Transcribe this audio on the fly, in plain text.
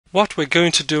What we're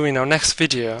going to do in our next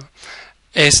video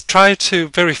is try to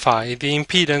verify the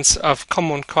impedance of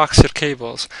common coaxial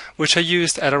cables which are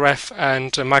used at RF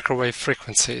and microwave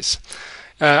frequencies.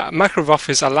 Microwave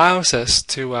Office allows us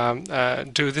to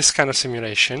do this kind of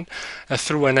simulation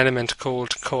through an element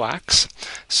called coax.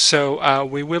 So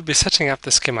we will be setting up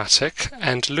the schematic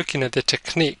and looking at the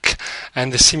technique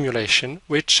and the simulation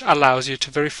which allows you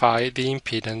to verify the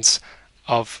impedance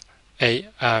of a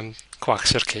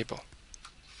coaxial cable.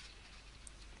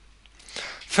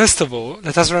 First of all,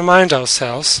 let us remind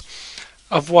ourselves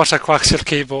of what a coaxial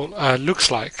cable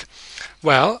looks like.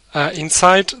 Well,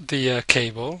 inside the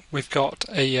cable we've got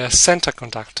a center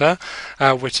conductor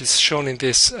which is shown in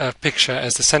this picture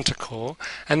as the center core,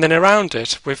 and then around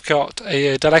it we've got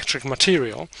a dielectric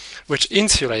material which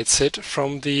insulates it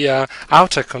from the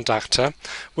outer conductor,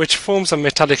 which forms a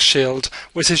metallic shield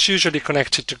which is usually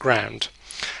connected to ground.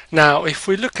 Now, if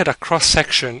we look at a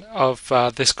cross-section of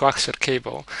this coaxial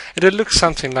cable, it'll look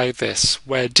something like this,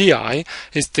 where di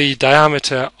is the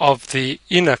diameter of the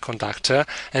inner conductor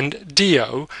and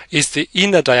do is the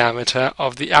inner diameter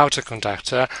of the outer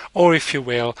conductor, or if you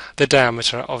will, the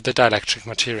diameter of the dielectric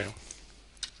material.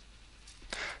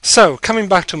 So, coming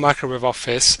back to Microwave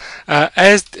Office,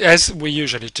 as we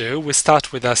usually do, we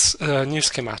start with a new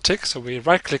schematic. So we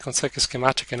right-click on Circuit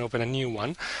Schematic and open a new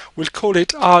one. We'll call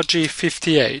it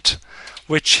RG58,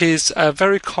 which is a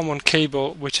very common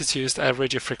cable which is used at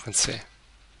radio frequency.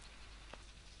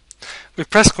 We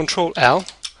press Ctrl L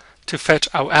to fetch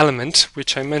our element,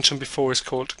 which I mentioned before is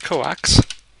called coax.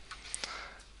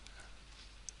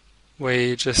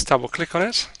 We just double-click on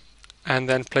it and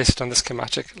then place it on the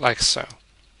schematic like so.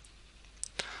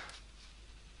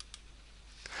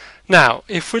 Now,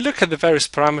 if we look at the various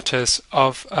parameters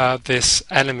of this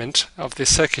element, of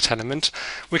this circuit element,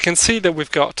 we can see that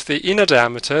we've got the inner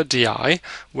diameter, di,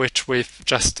 which we've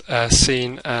just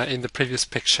seen in the previous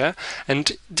picture,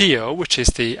 and do, which is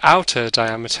the outer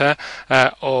diameter,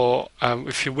 or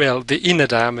if you will, the inner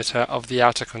diameter of the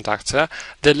outer conductor,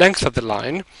 the length of the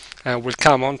line, we'll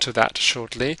come on to that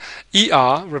shortly.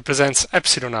 Er represents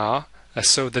epsilon r,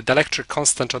 so the dielectric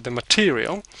constant of the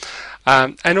material.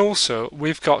 And also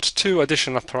we've got two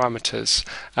additional parameters,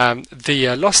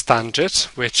 the loss tangent,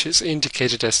 which is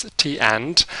indicated as T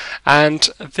and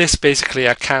this basically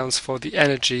accounts for the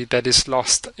energy that is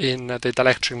lost in the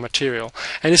dielectric material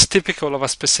and is typical of a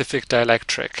specific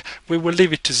dielectric. We will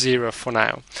leave it to 0 for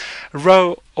now.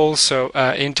 Rho also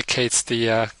indicates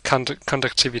the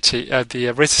conductivity,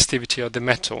 the resistivity of the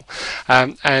metal,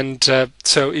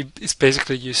 so it's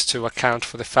basically used to account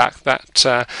for the fact that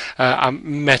a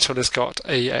metal has got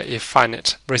a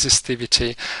finite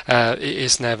resistivity. It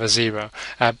is never 0,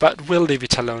 but we'll leave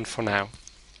it alone for now.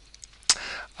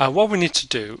 What we need to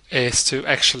do is to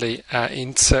actually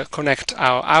connect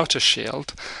our outer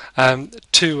shield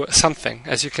to something.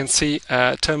 As you can see,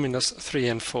 terminals 3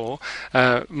 and 4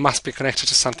 must be connected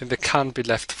to something that can't be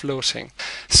left floating.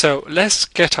 So let's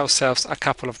get ourselves a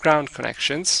couple of ground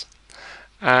connections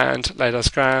and let us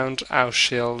ground our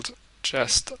shield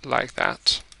just like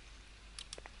that.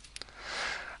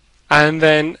 And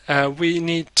then we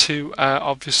need to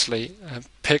obviously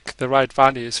pick the right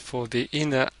values for the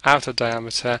inner outer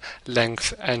diameter,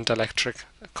 length and dielectric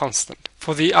constant.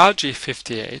 For the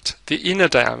RG58, the inner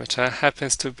diameter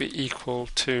happens to be equal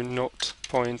to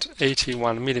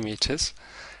 0.81 millimeters,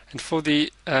 and for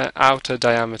the outer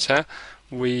diameter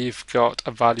we've got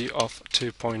a value of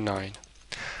 2.9.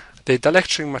 The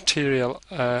dielectric material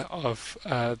of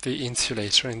the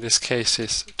insulator in this case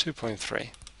is 2.3.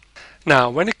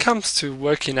 Now, when it comes to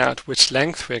working out which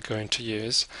length we're going to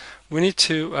use, we need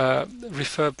to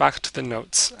refer back to the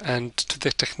notes and to the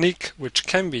technique which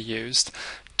can be used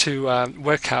to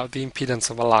work out the impedance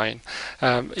of a line.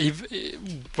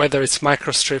 Whether it's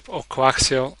microstrip or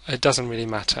coaxial, it doesn't really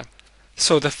matter.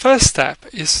 So the first step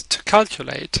is to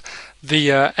calculate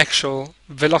the actual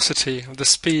velocity, the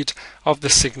speed of the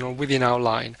signal within our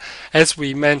line. As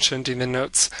we mentioned in the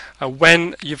notes,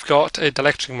 when you've got a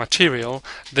dielectric material,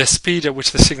 the speed at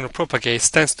which the signal propagates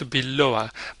tends to be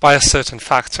lower by a certain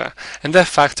factor, and that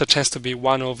factor tends to be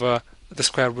 1 over the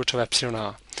square root of epsilon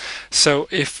r. So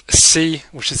if c,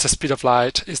 which is the speed of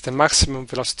light, is the maximum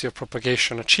velocity of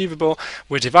propagation achievable,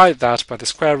 we divide that by the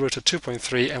square root of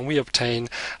 2.3 and we obtain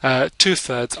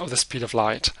 2/3 of the speed of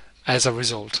light as a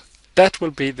result. That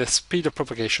will be the speed of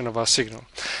propagation of our signal.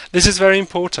 This is very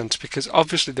important because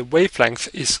obviously the wavelength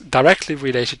is directly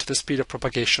related to the speed of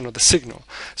propagation of the signal.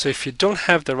 So if you don't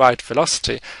have the right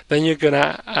velocity, then you're going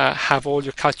to have all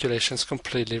your calculations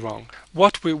completely wrong.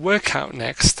 What we work out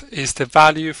next is the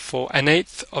value for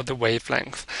 1/8 of the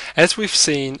wavelength. As we've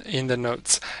seen in the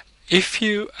notes, if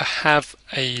you have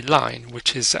a line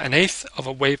which is an eighth of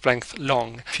a wavelength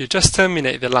long, if you just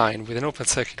terminate the line with an open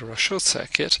circuit or a short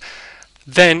circuit,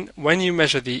 then when you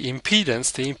measure the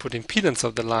impedance, the input impedance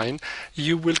of the line,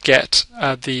 you will get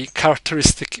the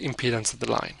characteristic impedance of the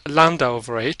line. Lambda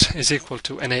over 8 is equal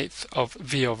to an eighth of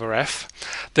V over F.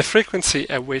 The frequency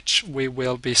at which we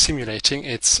will be simulating,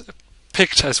 it's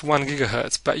picked as 1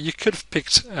 gigahertz, but you could have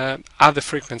picked other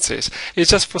frequencies.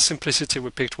 It's just for simplicity we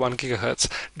picked 1 gigahertz.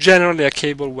 Generally a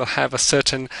cable will have a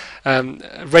certain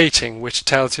rating which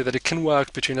tells you that it can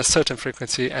work between a certain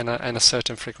frequency and a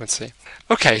certain frequency.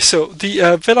 Okay, so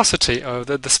the velocity or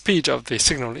the speed of the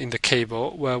signal in the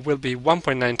cable will be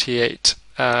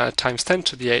 1.98 times 10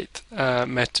 to the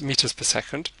 8th meters per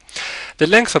second. The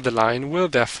length of the line will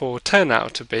therefore turn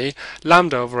out to be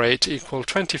lambda over 8 equal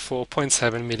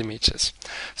 24.7 millimeters.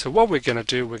 So what we're going to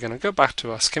do, we're going to go back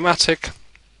to our schematic,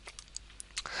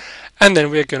 and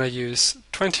then we're going to use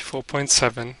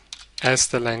 24.7 as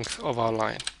the length of our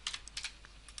line.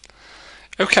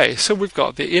 Okay, so we've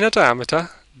got the inner diameter,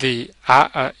 the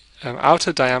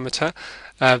outer diameter,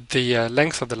 the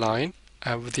length of the line,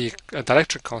 with the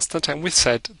dielectric constant, and we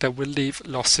said that we'll leave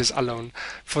losses alone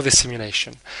for the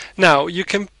simulation. Now you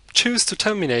can choose to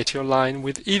terminate your line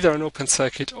with either an open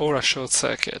circuit or a short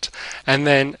circuit, and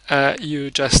then you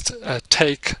just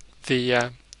take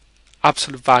the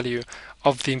absolute value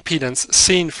of the impedance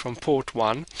seen from port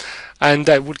 1, and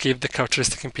that would give the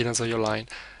characteristic impedance of your line.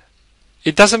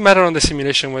 It doesn't matter on the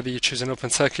simulation whether you choose an open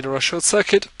circuit or a short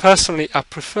circuit. Personally, I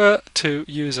prefer to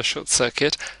use a short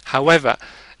circuit. However,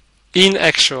 in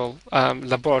actual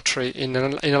laboratory, in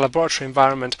a laboratory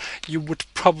environment, you would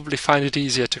probably find it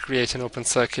easier to create an open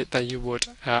circuit than you would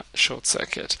a short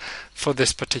circuit for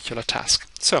this particular task.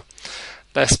 So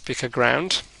let's pick a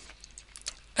ground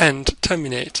and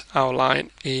terminate our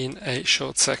line in a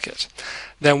short circuit.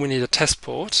 Then we need a test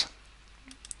port.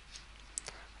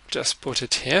 Just put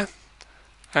it here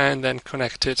and then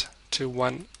connect it to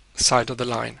one side of the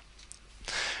line.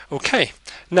 Okay,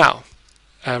 now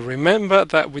remember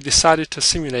that we decided to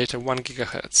simulate at 1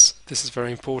 gigahertz. This is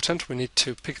very important. We need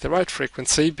to pick the right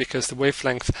frequency because the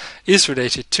wavelength is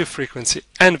related to frequency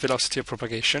and velocity of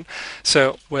propagation.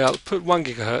 So we'll put 1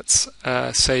 gigahertz,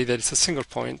 say that it's a single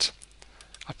point,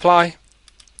 apply,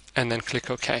 and then click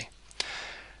OK.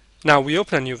 Now we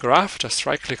open a new graph, just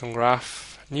right click on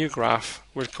graph, new graph,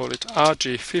 we'll call it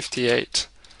RG58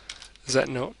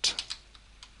 Z0,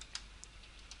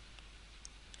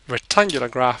 rectangular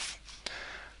graph.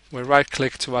 We'll right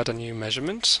click to add a new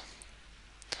measurement.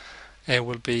 It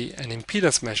will be an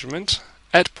impedance measurement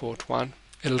at port 1.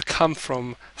 It'll come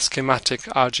from schematic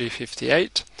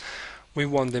RG58. We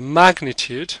want the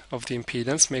magnitude of the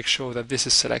impedance, make sure that this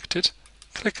is selected,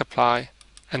 click apply,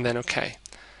 and then OK.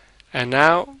 And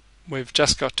now we've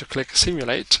just got to click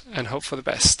simulate and hope for the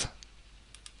best.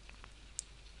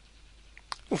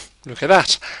 Look at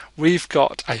that. We've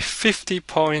got a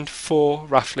 50.4,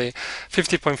 roughly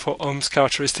 50.4 ohms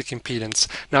characteristic impedance.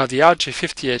 Now the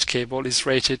RG58 cable is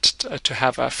rated to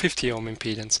have a 50 ohm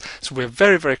impedance. So we're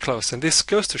very, very close, and this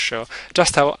goes to show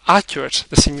just how accurate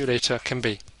the simulator can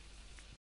be.